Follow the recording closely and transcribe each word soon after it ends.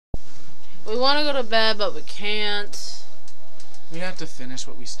We want to go to bed, but we can't. We have to finish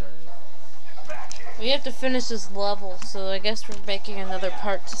what we started. We have to finish this level, so I guess we're making another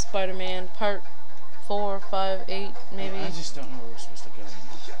part to Spider-Man. Part 4, 5, 8, maybe. I just don't know where we're supposed to go.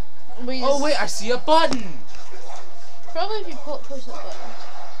 Oh wait, I see a button! Probably if you push the button.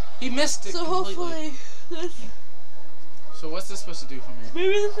 He missed it completely. Hopefully this... So what's this supposed to do for me?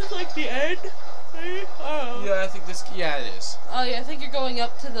 Maybe this is like the end? Maybe? Oh. Yeah, I think this... Yeah, it is. Oh yeah, I think you're going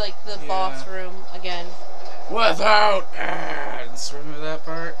up to the boss room again. Without ads! Remember that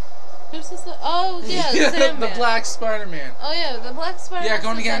part? Who's this? Oh yeah, the Sandman. The Black Spider-Man. Oh yeah, the Black Spider-Man. Yeah,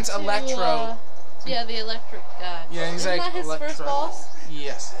 going against Electro. Yeah, the electric guy. Yeah, he's Isn't like that his Electro. first boss?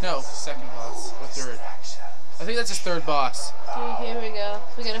 Yes. No, second boss. Or third. I think that's his third boss. Okay, here we go.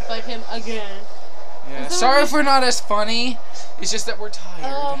 We gotta fight him again. Yeah. Sorry if we're not as funny. It's just that we're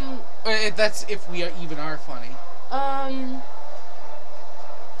tired. That's if we even are funny. Oh,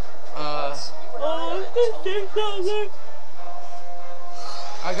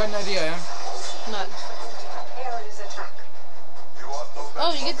 I got an idea, yeah? Not.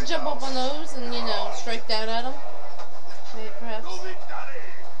 Oh, you get to jump up on those and, you know, strike down at them? Maybe, perhaps.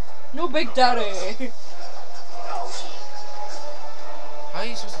 No Big Daddy! How are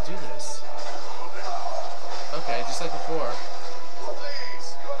you supposed to do this? Okay, just like before.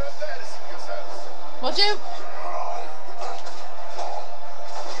 Watch out!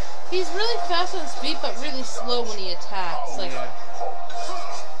 He's really fast on his feet, but really slow when he attacks. Like,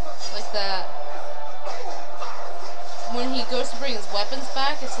 like that. When he goes to bring his weapons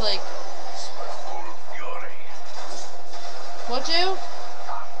back, it's like... Watch out!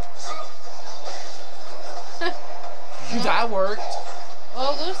 That worked.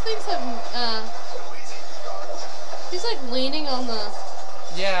 Oh, those things have, he's like leaning on the...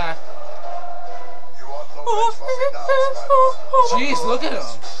 Yeah. Jeez, look at him.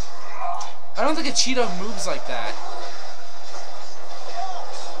 I don't think a Cheeto moves like that.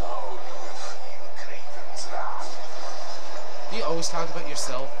 Do you always talk about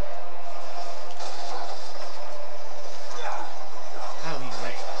yourself? How he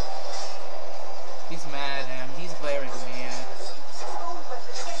like. He's mad and he's glaring at me.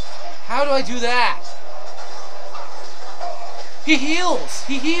 How do I do that? He heals!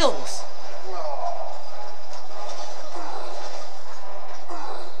 He heals!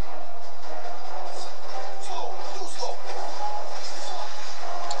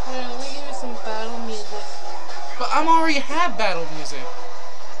 Here, let me give you some battle music. But I'm already have battle music.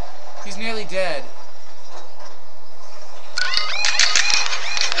 He's nearly dead.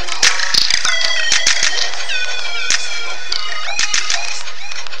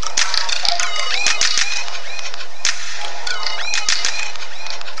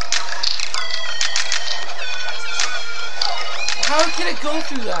 How can it go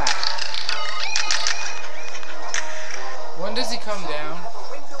through that? When does he come down?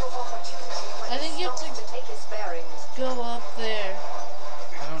 I think you have to go up there.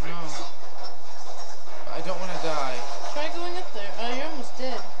 I don't know. I don't want to die. Try going up there. Oh, you're almost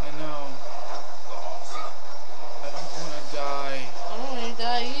dead. I know. I don't want to die. I don't want you to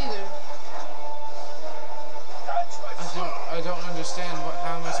die either. I don't understand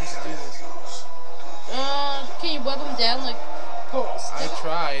how am I supposed to do this? Can you web him down like I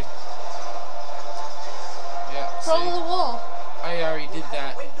tried. Yeah. Follow the wall. I already did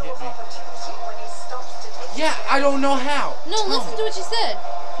that. It hit me. Yeah, I don't know how. No, listen to what you said.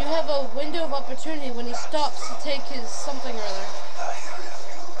 You have a window of opportunity when he stops to take his something or other.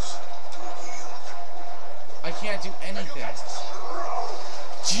 I can't do anything.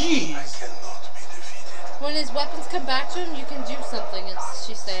 Jeez. When his weapons come back to him, you can do something,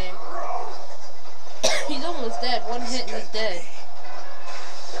 she's saying. He's almost dead. One hit and he's dead.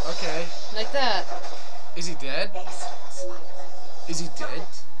 Okay. Like that. Is he dead? Is he dead?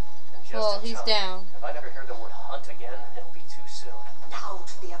 Well, he's down. If I never hear the word hunt again, it'll be too soon. Now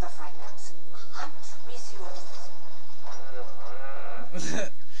to the other fragments. Hunt resumes.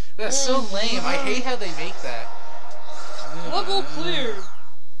 That's so lame. I hate how they make that. Level cleared.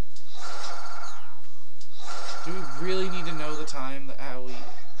 Do we really need to know the time that how we...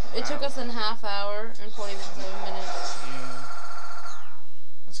 It took us a half hour and 47 minutes. Yeah.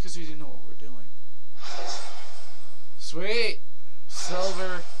 That's because we didn't know what we were doing. Sweet!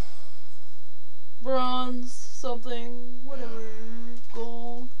 Silver. Bronze, something, whatever,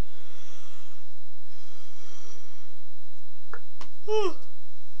 gold.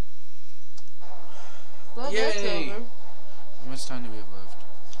 Glad that's Yay! over. How much time do we have left?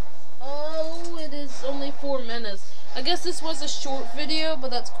 Oh, it is only 4 minutes. I guess this was a short video,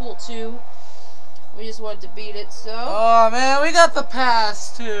 but that's cool too. We just wanted to beat it, so. Oh man, we got the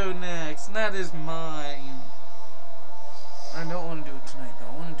pass too next, and that is mine. I don't want to do it tonight though.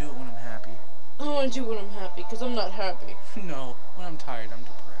 I want to do it when I'm happy. I want to do it when I'm happy, because I'm not happy. No, when I'm tired, I'm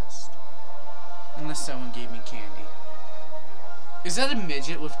depressed. Unless someone gave me candy. Is that a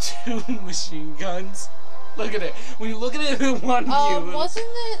midget with 2 machine guns? Look at it. When you look at it in one view. Wasn't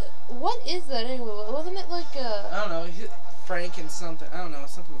it? What is that anyway? Wasn't it like a? I don't know. Frank and something. I don't know.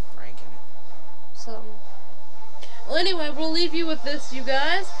 Something with Frank in it. Some. Well, anyway, we'll leave you with this, you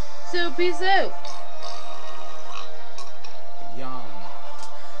guys. So peace out. Yum.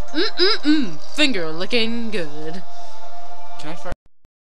 Finger licking good. Can I fire?